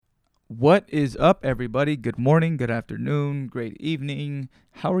What is up, everybody? Good morning, good afternoon, great evening.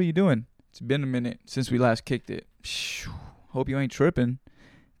 How are you doing? It's been a minute since we last kicked it. Hope you ain't tripping.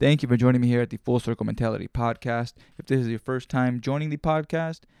 Thank you for joining me here at the Full Circle Mentality Podcast. If this is your first time joining the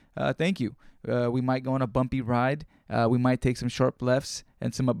podcast, thank you. We might go on a bumpy ride. We might take some sharp lefts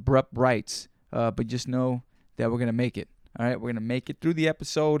and some abrupt rights. But just know that we're going to make it. All right? We're going to make it through the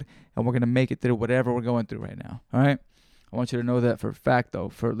episode, and we're going to make it through whatever we're going through right now. All right? I want you to know that for a fact, though.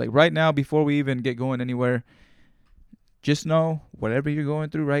 For like right now, before we even get going anywhere, just know whatever you're going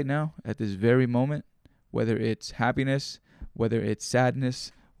through right now at this very moment, whether it's happiness, whether it's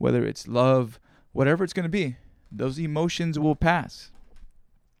sadness, whether it's love, whatever it's going to be, those emotions will pass.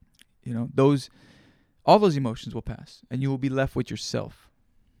 You know, all those emotions will pass, and you will be left with yourself.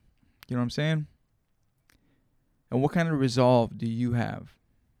 You know what I'm saying? And what kind of resolve do you have?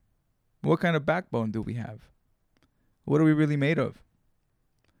 What kind of backbone do we have? What are we really made of?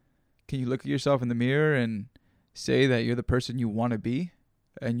 Can you look at yourself in the mirror and say that you're the person you want to be,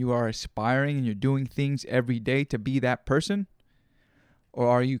 and you are aspiring and you're doing things every day to be that person? Or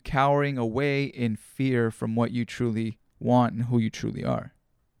are you cowering away in fear from what you truly want and who you truly are?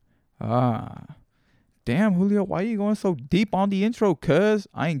 Damn, Julio, why are you going so deep on the intro? Cuz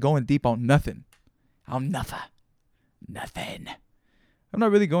I ain't going deep on nothing. Nothing. I'm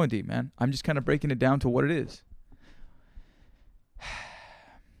not really going deep, man. I'm just kind of breaking it down to what it is.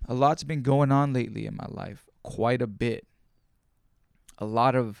 A lot's been going on lately in my life, quite a bit. A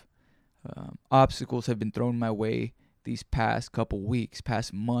lot of obstacles have been thrown my way these past couple weeks,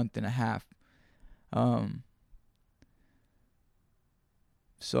 past month and a half.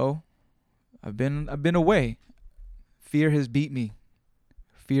 So I've been away. Fear has beat me.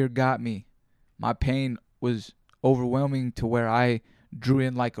 Fear got me. My pain was overwhelming to where I drew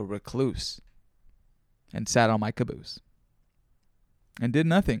in like a recluse and sat on my caboose and did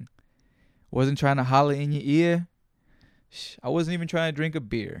nothing. Wasn't trying to holler in your ear. I wasn't even trying to drink a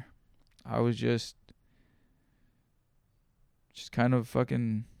beer. I was just kind of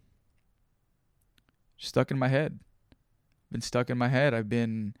fucking stuck in my head. Been stuck in my head. I've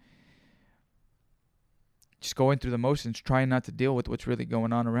been just going through the motions, trying not to deal with what's really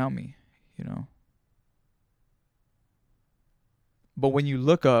going on around me, you know. But when you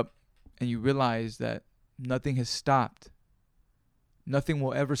look up and you realize that nothing has stopped, nothing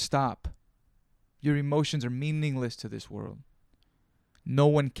will ever stop. Your emotions are meaningless to this world. No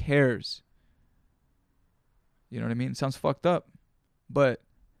one cares. You know what I mean? It sounds fucked up, but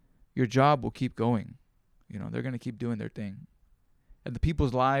your job will keep going. You know, they're going to keep doing their thing. And the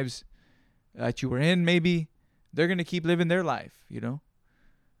people's lives that you were in, maybe, they're going to keep living their life, you know?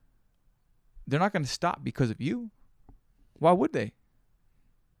 They're not going to stop because of you. Why would they?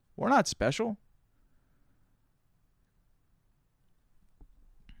 We're not special.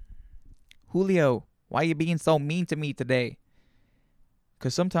 Julio, why are you being so mean to me today?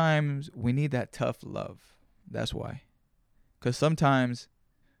 Because sometimes we need that tough love. That's why. Because sometimes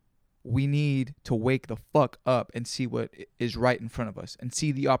we need to wake the fuck up and see what is right in front of us and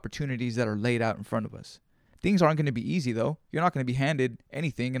see the opportunities that are laid out in front of us. Things aren't going to be easy, though. You're not going to be handed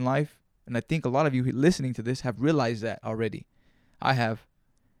anything in life. And I think a lot of you listening to this have realized that already. I have.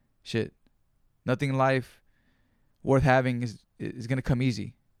 Shit. Nothing in life worth having is going to come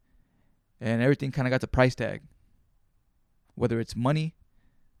easy. And everything kind of got the price tag. Whether it's money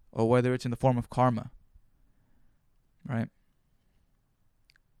or whether it's in the form of karma. Right?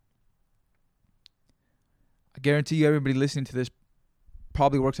 I guarantee you everybody listening to this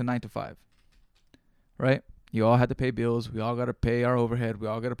probably works a 9 to 5. Right? You all had to pay bills. We all got to pay our overhead. We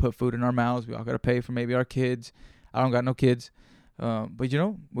all got to put food in our mouths. We all got to pay for maybe our kids. I don't got no kids. But, you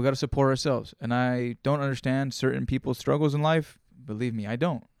know, we got to support ourselves. And I don't understand certain people's struggles in life. Believe me, I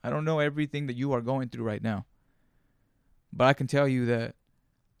don't. I don't know everything that you are going through right now. But I can tell you that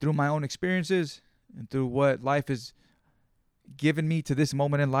through my own experiences and through what life has given me to this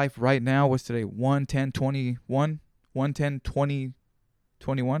moment in life right now, what's today? 1/10/21?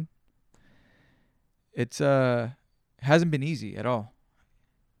 1/10/2021? It's hasn't been easy at all.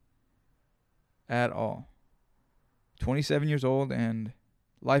 At all. 27 years old and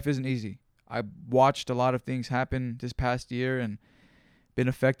life isn't easy. I watched a lot of things happen this past year and been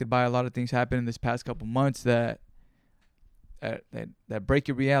affected by a lot of things happen in this past couple months that break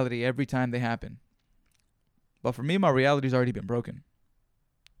your reality every time they happen. But for me, my reality's already been broken.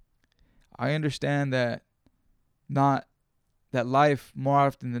 I understand that life more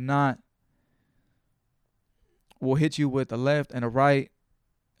often than not will hit you with a left and a right,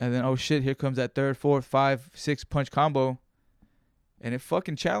 and then, oh shit, here comes that third, fourth, 5, 6 punch combo, and it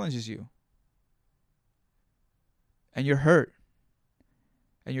fucking challenges you. And you're hurt.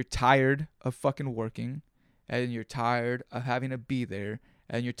 and you're tired of fucking working, and you're tired of having to be there,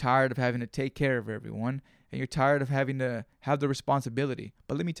 and you're tired of having to take care of everyone, and you're tired of having to have the responsibility.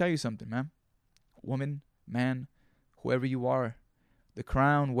 But let me tell you something, man. Woman, man, whoever you are, the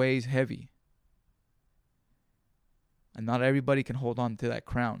crown weighs heavy. And not everybody can hold on to that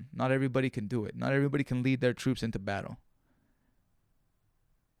crown. Not everybody can do it. Not everybody can lead their troops into battle.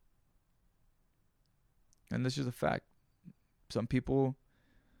 And this is a fact. Some people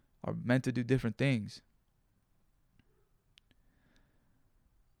are meant to do different things.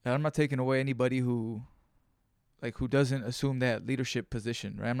 And I'm not taking away anybody who doesn't assume that leadership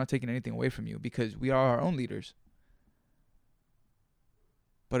position, right? I'm not taking anything away from you because we are our own leaders.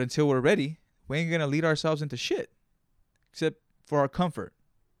 But until we're ready, we ain't going to lead ourselves into shit except for our comfort.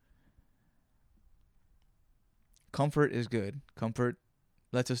 Comfort is good. Comfort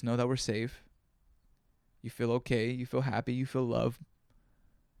lets us know that we're safe. You feel okay. You feel happy. You feel loved.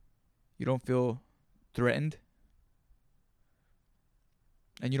 You don't feel threatened.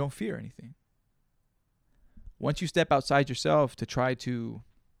 And you don't fear anything. Once you step outside yourself to try to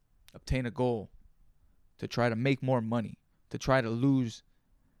obtain a goal, to try to make more money, to try to lose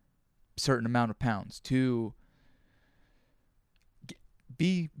a certain amount of pounds, to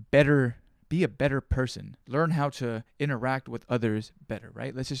be a better person, learn how to interact with others better,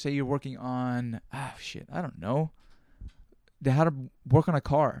 right? Let's just say you're working on, I don't know, how to work on a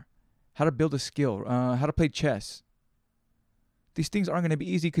car, how to build a skill, how to play chess. These things aren't going to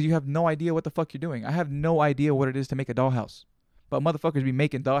be easy because you have no idea what the fuck you're doing. I have no idea what it is to make a dollhouse. But motherfuckers be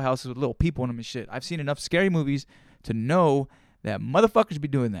making dollhouses with little people in them and shit. I've seen enough scary movies to know that motherfuckers be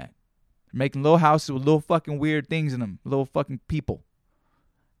doing that. They're making little houses with little fucking weird things in them. Little fucking people.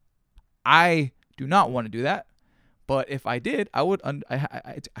 I do not want to do that. But if I did, I would.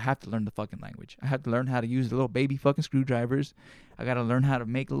 I have to learn the fucking language. I have to learn how to use the little baby fucking screwdrivers. I gotta learn how to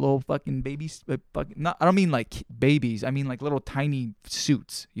make little fucking babies. I don't mean like babies. I mean like little tiny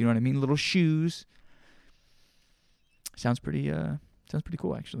suits. You know what I mean? Little shoes. Sounds pretty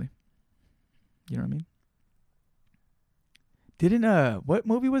cool actually. You know what I mean? Didn't what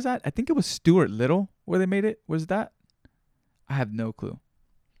movie was that? I think it was Stuart Little where they made it. Was that? I have no clue.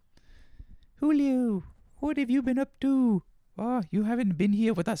 Julio, what have you been up to? Oh, you haven't been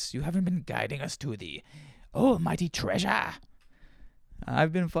here with us. You haven't been guiding us to the almighty treasure.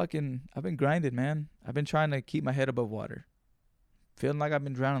 I've been grinding, man. I've been trying to keep my head above water. Feeling like I've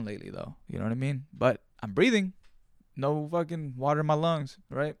been drowning lately, though. You know what I mean? But I'm breathing. No fucking water in my lungs,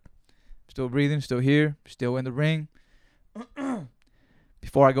 right? Still breathing, still here, still in the ring.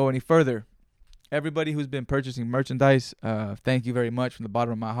 Before I go any further, everybody who's been purchasing merchandise, thank you very much from the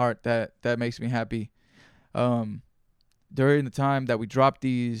bottom of my heart. That makes me happy. During the time that we dropped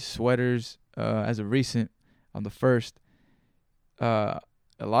these sweaters, as of recent, on the 1st, a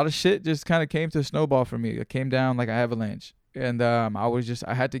lot of shit just kind of came to a snowball for me. It came down like an avalanche. And I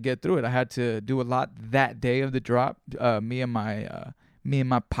had to get through it. I had to do a lot that day of the drop. Me and my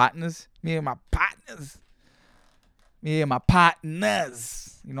partners. You know what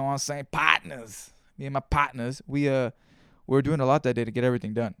I'm saying? Partners. Me and my partners. We were doing a lot that day to get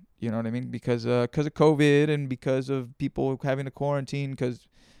everything done. You know what I mean? Because of COVID and because of people having to quarantine, because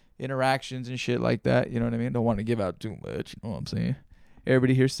interactions and shit like that. You know what I mean? Don't want to give out too much. You know what I'm saying?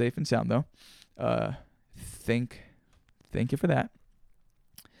 Everybody here's safe and sound though. Thank you for that.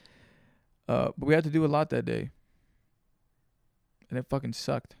 But we had to do a lot that day. And it fucking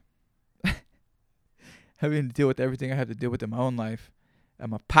sucked. Having to deal with everything I had to deal with in my own life.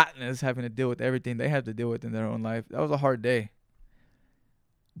 And my partners having to deal with everything they have to deal with in their own life. That was a hard day.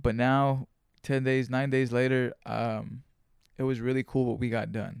 But now, 9 days later, it was really cool what we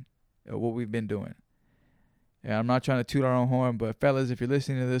got done. What we've been doing. And I'm not trying to toot our own horn, but fellas, if you're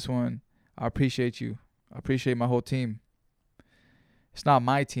listening to this one, I appreciate you. I appreciate my whole team. It's not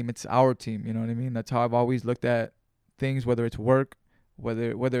my team, it's our team, you know what I mean? That's how I've always looked at things, whether it's work,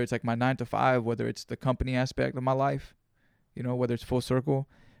 whether it's like my 9 to 5, whether it's the company aspect of my life, you know, whether it's full circle,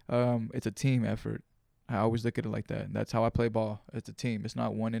 it's a team effort. I always look at it like that. And that's how I play ball. It's a team. It's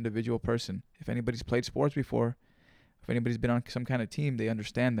not one individual person. If anybody's played sports before, if anybody's been on some kind of team, they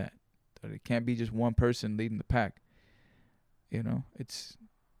understand that it can't be just one person leading the pack. You know,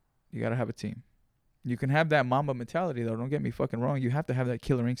 you got to have a team. You can have that Mamba mentality, though. Don't get me fucking wrong. You have to have that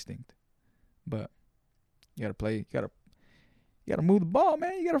killer instinct. But you got to play. You got to move the ball,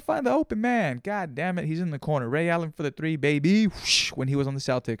 man. You got to find the open man. God damn it. He's in the corner. Ray Allen for the 3, baby. Whoosh, when he was on the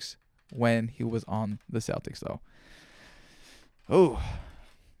Celtics. Though. Oh.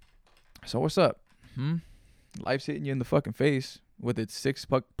 So what's up? Life's hitting you in the fucking face with its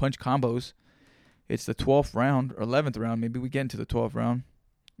 6-punch combos. It's the 12th round or 11th round. Maybe we get into the 12th round.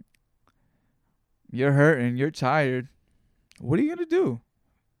 You're hurting. You're tired. What are you going to do?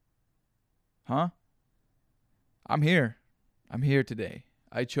 Huh? I'm here. I'm here today.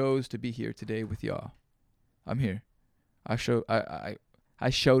 I chose to be here today with y'all. I'm here. I showed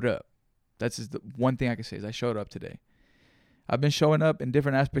up. That's just the one thing I can say is I showed up today. I've been showing up in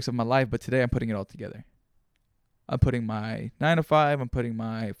different aspects of my life, but today I'm putting it all together. I'm putting my 9 to 5. I'm putting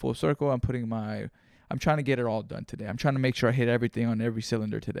my full circle. I'm trying to get it all done today. I'm trying to make sure I hit everything on every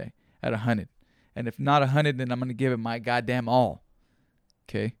cylinder today at 100. And if not 100, then I'm going to give it my goddamn all.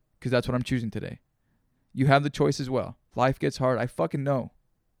 Okay? Because that's what I'm choosing today. You have the choice as well. Life gets hard. I fucking know.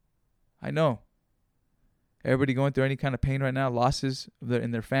 I know. Everybody going through any kind of pain right now, losses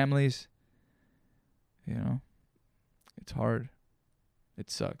in their families. You know, it's hard.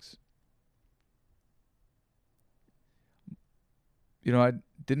 It sucks. You know, I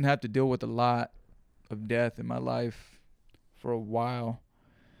didn't have to deal with a lot of death in my life for a while.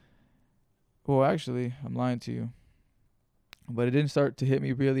 Well, actually, I'm lying to you. But it didn't start to hit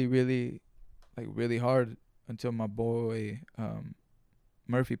me really, really, really hard until my boy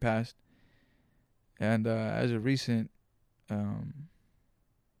Murphy passed. And as of recent,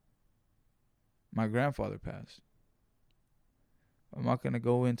 my grandfather passed. I'm not going to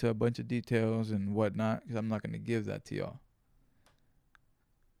go into a bunch of details and whatnot because I'm not going to give that to y'all.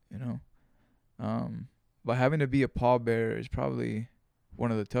 You know? But having to be a pallbearer is probably one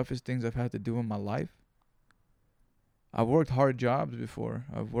of the toughest things I've had to do in my life. I've worked hard jobs before.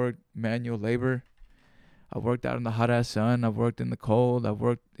 I've worked manual labor. I've worked out in the hot-ass sun. I've worked in the cold. I've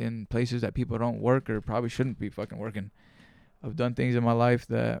worked in places that people don't work or probably shouldn't be fucking working. I've done things in my life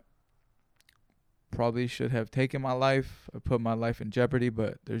that probably should have taken my life or put my life in jeopardy,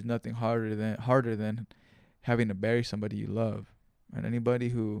 but there's nothing harder than having to bury somebody you love. And anybody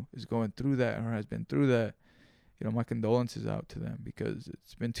who is going through that or has been through that, you know, my condolences out to them because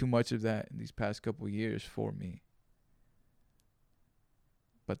it's been too much of that in these past couple of years for me.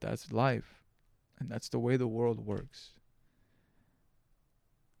 But that's life. And that's the way the world works.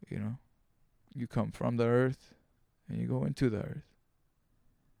 You know, you come from the earth and you go into the earth.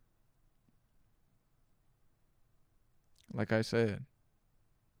 Like I said,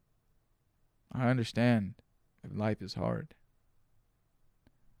 I understand if life is hard.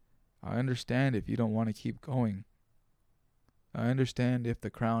 I understand if you don't want to keep going. I understand if the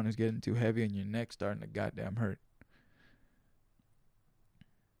crown is getting too heavy and your neck's starting to goddamn hurt.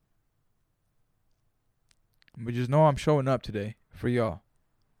 But just know I'm showing up today for y'all.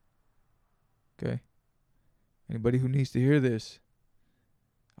 Okay? Anybody who needs to hear this,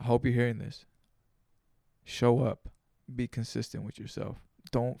 I hope you're hearing this. Show up. Be consistent with yourself.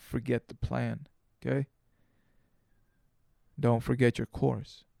 Don't forget the plan. Okay? Don't forget your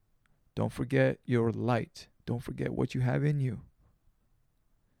course. Don't forget your light. Don't forget what you have in you.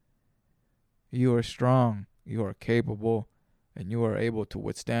 You are strong. You are capable. And you are able to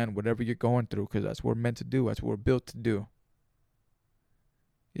withstand whatever you're going through because that's what we're meant to do. That's what we're built to do.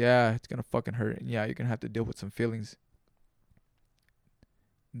 Yeah, it's going to fucking hurt. And yeah, you're going to have to deal with some feelings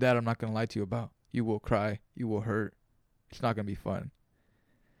that I'm not going to lie to you about. You will cry. You will hurt. It's not going to be fun.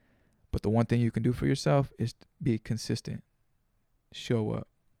 But the one thing you can do for yourself is be consistent. Show up.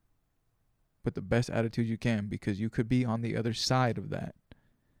 With the best attitude you can because you could be on the other side of that.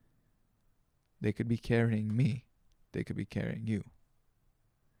 They could be carrying me. They could be carrying you.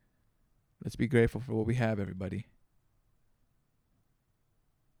 Let's be grateful for what we have, everybody.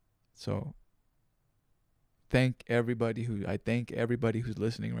 So, I thank everybody who's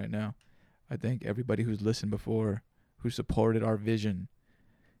listening right now. I thank everybody who's listened before, who supported our vision.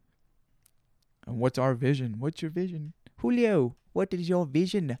 And what's our vision? What's your vision? Julio, what is your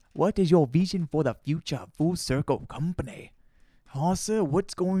vision? What is your vision for the future Full Circle Company? Oh, sir,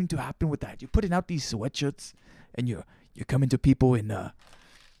 what's going to happen with that? You're putting out these sweatshirts, and you're coming to people in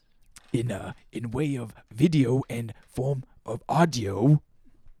way of video and form of audio,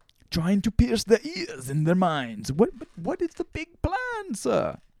 trying to pierce their ears and their minds. What is the big plan,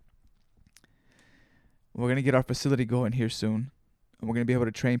 sir? We're gonna get our facility going here soon. And we're going to be able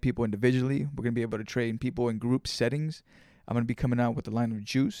to train people individually. We're going to be able to train people in group settings. I'm going to be coming out with a line of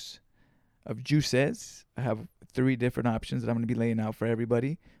juices. I have 3 different options that I'm going to be laying out for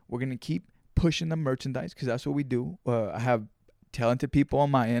everybody. We're going to keep pushing the merchandise because that's what we do. I have talented people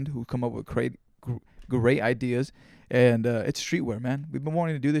on my end who come up with great ideas. And it's streetwear, man. We've been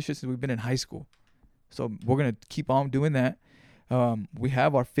wanting to do this shit since we've been in high school. So we're going to keep on doing that. We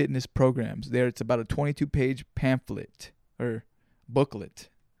have our fitness programs there. It's about a 22-page pamphlet or booklet.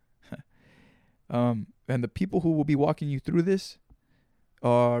 And the people who will be walking you through this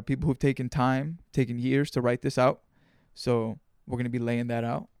are people who've taken years to write this out. So we're going to be laying that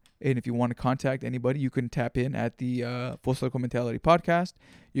out. And if you want to contact anybody, you can tap in at the Full Circle Mentality Podcast.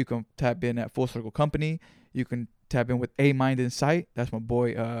 You can tap in at Full Circle Company. You can tap in with A Mind in Sight. That's my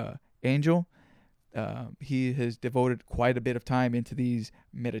boy Angel. He has devoted quite a bit of time into these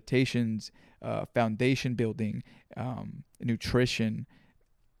meditations, foundation building, nutrition.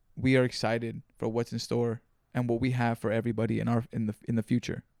 We are excited for what's in store and what we have for everybody in the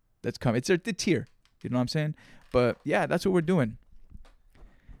future that's coming. It's the tier, you know what I'm saying? But yeah, that's what we're doing.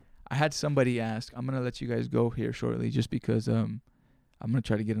 I had somebody ask. I'm gonna let you guys go here shortly, just because I'm gonna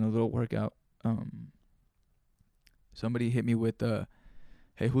try to get in a little workout. Somebody hit me with,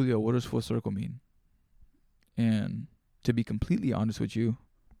 "Hey Julio, what does full circle mean?" And to be completely honest with you,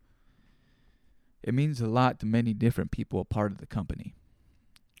 it means a lot to many different people a part of the company.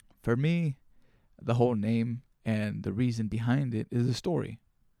 For me, the whole name and the reason behind it is a story.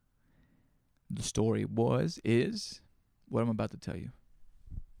 The story is what I'm about to tell you.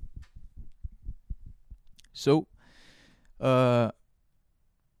 So, we're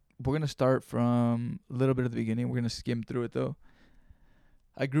going to start from a little bit of the beginning. We're going to skim through it, though.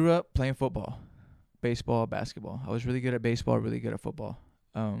 I grew up playing football, baseball, basketball. I was really good at baseball, really good at football.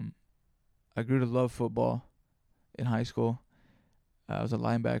 I grew to love football in high school. I was a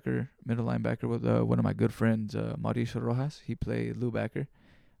linebacker, middle linebacker with one of my good friends, Mauricio Rojas. He played linebacker.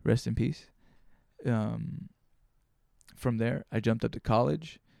 Rest in peace. From there, I jumped up to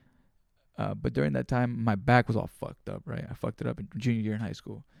college. But during that time, my back was all fucked up, right? I fucked it up in junior year in high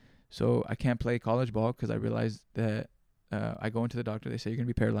school. So I can't play college ball because I realized that I go into the doctor. They say you're going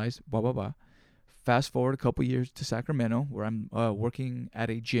to be paralyzed, blah, blah, blah. Fast forward a couple years to Sacramento, where I'm working at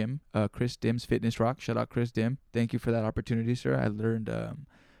a gym, Chris Dim's Fitness Rock. Shout out Chris Dim. Thank you for that opportunity, sir. I learned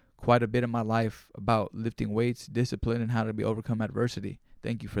quite a bit in my life about lifting weights, discipline, and how to overcome adversity.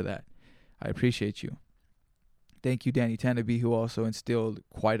 Thank you for that. I appreciate you. Thank you, Danny Tanabe, who also instilled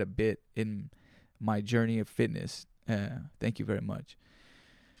quite a bit in my journey of fitness. Thank you very much.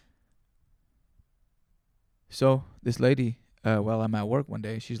 So this lady, while I'm at work one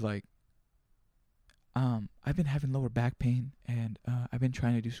day, she's like, I've been having lower back pain, and I've been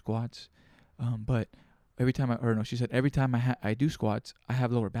trying to do squats, but every time she said, every time I do squats, I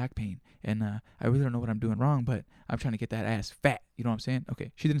have lower back pain, and I really don't know what I'm doing wrong, but I'm trying to get that ass fat. You know what I'm saying?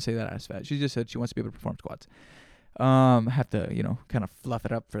 Okay, she didn't say that ass fat. She just said she wants to be able to perform squats. I have to, kind of fluff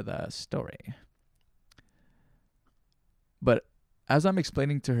it up for the story. But as I'm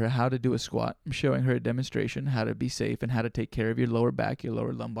explaining to her how to do a squat, I'm showing her a demonstration, how to be safe and how to take care of your lower back, your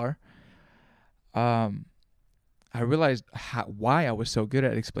lower lumbar. I realized why I was so good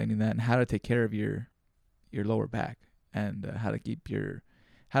at explaining that and how to take care of your lower back and how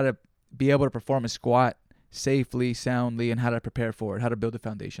to be able to perform a squat safely, soundly, and how to prepare for it, how to build a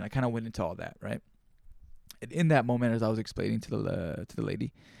foundation. I kind of went into all that, right? And in that moment, as I was explaining to the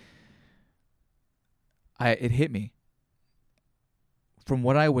lady, it hit me. From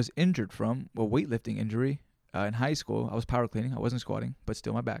what I was injured from, a weightlifting injury in high school, I was power cleaning. I wasn't squatting, but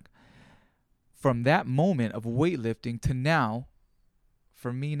still my back. From that moment of weightlifting to now,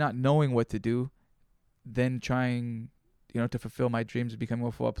 for me not knowing what to do, then trying, to fulfill my dreams of becoming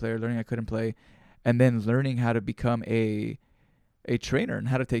a football player, learning I couldn't play, and then learning how to become a trainer and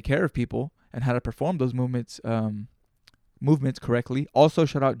how to take care of people and how to perform those movements correctly. Also,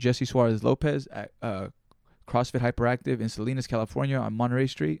 shout out Jesse Suarez Lopez at CrossFit Hyperactive in Salinas, California on Monterey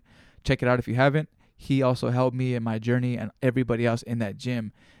Street. Check it out if you haven't. He also helped me in my journey and everybody else in that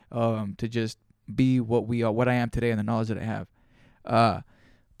gym to just be what I am today and the knowledge that I have.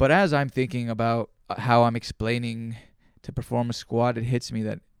 But as I'm thinking about how I'm explaining to perform a squat, it hits me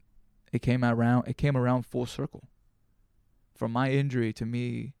that it came around full circle. From my injury to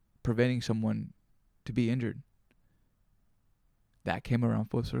me preventing someone to be injured. That came around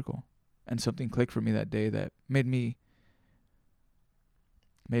full circle. And something clicked for me that day that made me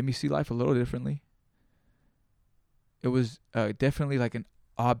see life a little differently. It was definitely like an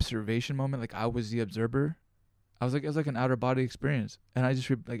observation moment. Like I was the observer. It was like an outer body experience. And I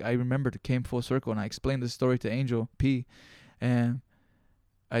just I remembered it came full circle. And I explained this story to Angel P. And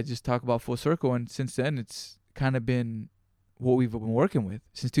I just talk about full circle. And since then, it's kind of been what we've been working with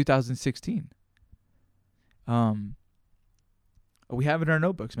since 2016. We have it in our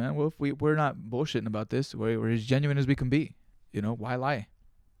notebooks, man. Well, if we're not bullshitting about this. We're as genuine as we can be. Why lie?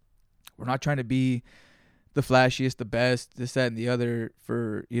 We're not trying to be the flashiest, the best, this, that, and the other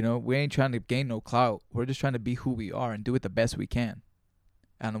we ain't trying to gain no clout. We're just trying to be who we are and do it the best we can.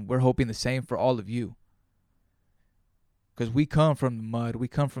 And we're hoping the same for all of you. Because we come from the mud. We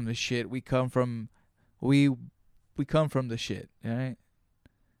come from the shit. We come from the shit, all right?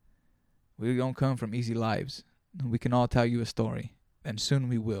 We don't come from easy lives. We can all tell you a story. and soon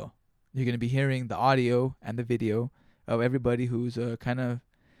we will. You're going to be hearing the audio and the video of everybody who's kind of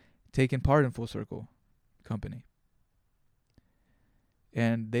taken part in Full Circle Company.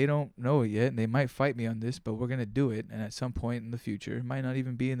 And they don't know it yet, and they might fight me on this, but we're going to do it. And at some point in the future, it might not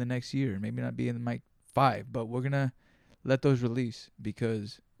even be in the next year, maybe not be in the 5, but we're going to let those release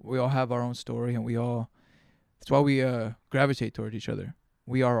because we all have our own story, and that's why we gravitate toward each other.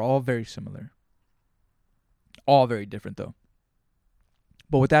 We are all very similar. All very different, though.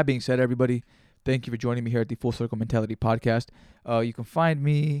 But with that being said, everybody, thank you for joining me here at the Full Circle Mentality Podcast. You can find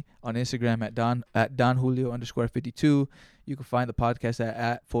me on Instagram at DonJulio_52. You can find the podcast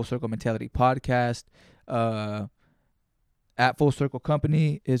at Full Circle Mentality Podcast. At Full Circle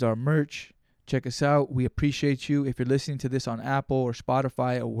Company is our merch. Check us out. We appreciate you. If you're listening to this on Apple or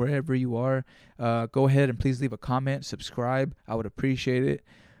Spotify or wherever you are, go ahead and please leave a comment, subscribe. I would appreciate it.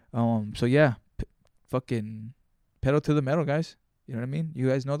 So yeah, fucking pedal to the metal, guys. You know what I mean? You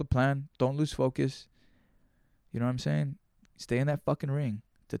guys know the plan. Don't lose focus. You know what I'm saying? Stay in that fucking ring.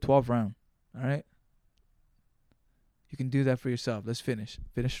 It's a 12 round. All right? You can do that for yourself. Let's finish.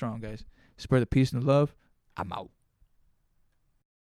 Finish strong, guys. Spread the peace and the love. I'm out.